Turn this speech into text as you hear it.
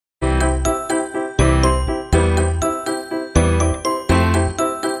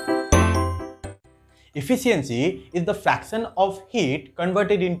Efficiency is the fraction of heat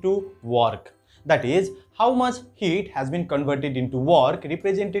converted into work. That is, how much heat has been converted into work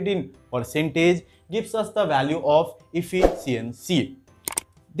represented in percentage gives us the value of efficiency.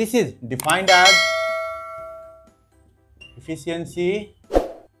 This is defined as efficiency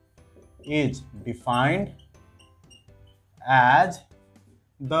is defined as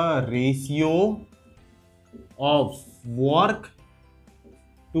the ratio of work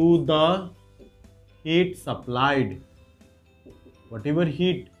to the heat supplied. Whatever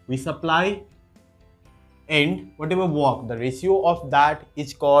heat we supply and whatever work, the ratio of that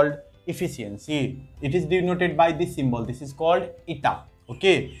is called efficiency. It is denoted by this symbol. This is called eta.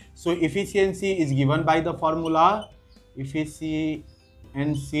 Okay, so efficiency is given by the formula efficiency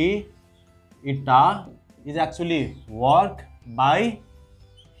eta is actually work by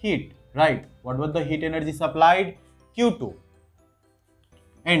heat, right? What was the heat energy supplied? Q2.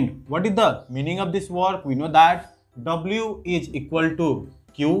 And what is the meaning of this work? We know that W is equal to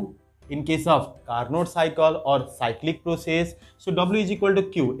Q in case of Carnot cycle or cyclic process. So W is equal to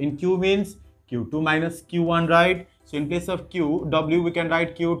Q. In Q means Q2 minus Q1, right? So in place of Q, W, we can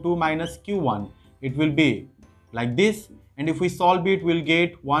write Q2 minus Q1. It will be like this. And if we solve it, we'll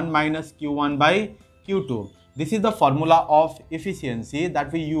get 1 minus Q1 by Q2. This is the formula of efficiency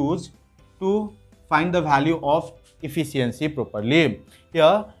that we use to find the value of efficiency properly.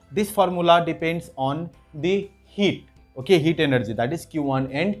 Here, this formula depends on the heat, okay, heat energy, that is Q1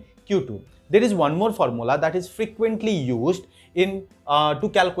 and Q2. There is one more formula that is frequently used in to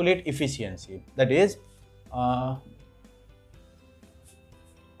calculate efficiency. That is,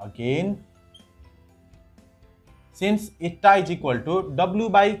 again, since eta is equal to W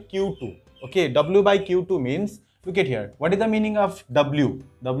by Q2. Okay, W by Q2 means, look at here, what is the meaning of W?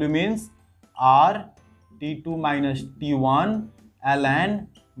 W means R T2 minus T1 ln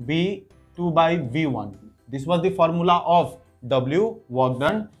V2 by V1. This was the formula of W, work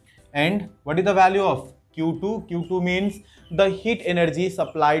done. And what is the value of Q2? Q2 means the heat energy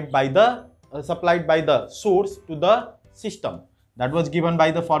supplied by the source to the system. That was given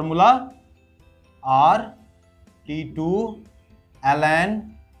by the formula R T2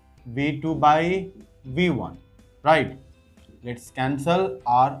 ln V2 by V1, right? Let's cancel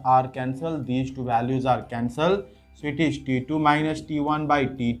R cancel, these two values are cancelled. So it is T2 minus T1 by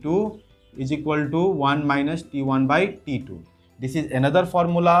T2 is equal to 1 minus T1 by T2. This is another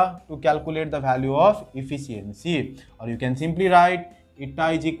formula to calculate the value of efficiency, or you can simply write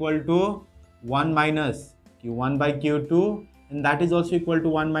eta is equal to 1 minus Q1 by Q2, and that is also equal to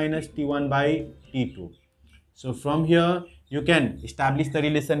 1 minus T1 by T2. So from here you can establish the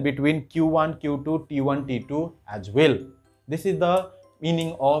relation between Q1, Q2, T1, T2 as well. This is the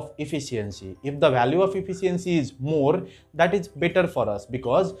meaning of efficiency. If the value of efficiency is more, that is better for us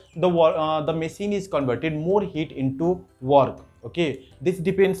because the machine is converted more heat into work. Okay, this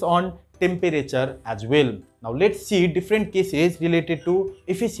depends on temperature as well. Now let's see different cases related to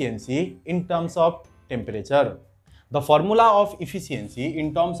efficiency in terms of temperature. The formula of efficiency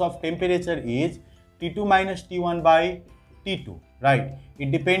in terms of temperature is T2 minus T1 by T2, right?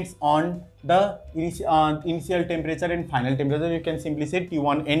 It depends on the initial temperature and final temperature. You can simply say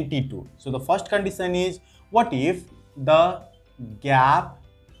T1 and T2. So the first condition is, what if the gap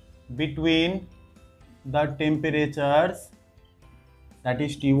between the temperatures, that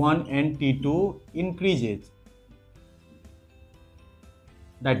is T1 and T2, increases?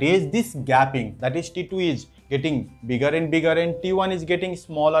 That is this gapping, that is T2 is getting bigger and bigger and T1 is getting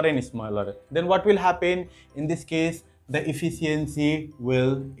smaller and smaller. Then what will happen? In this case, the efficiency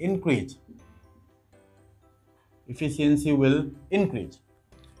will increase. Efficiency will increase.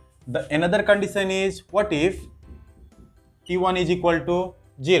 Another condition is, what if T1 is equal to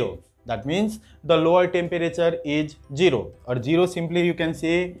 0? That means the lower temperature is 0, or 0 simply you can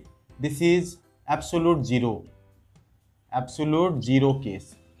say this is absolute zero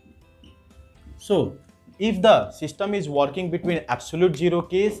case. So if the system is working between absolute zero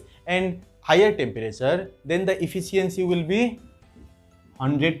case and higher temperature, then the efficiency will be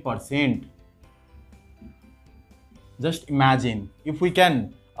 100%. Just imagine if we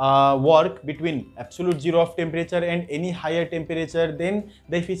can work between absolute zero of temperature and any higher temperature, then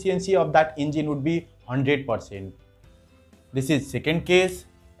the efficiency of that engine would be 100%. This is second case.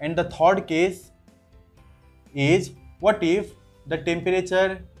 And the third case is, what if the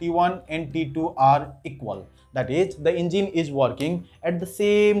temperature T1 and T2 are equal? That is, the engine is working at the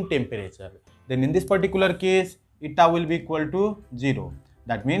same temperature. Then in this particular case, eta will be equal to 0.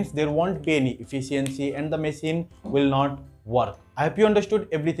 That means there won't be any efficiency and the machine will not work. I hope you understood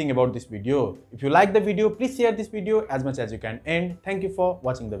everything about this video. If you like the video, please share this video as much as you can, and thank you for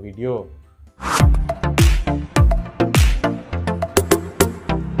watching the video.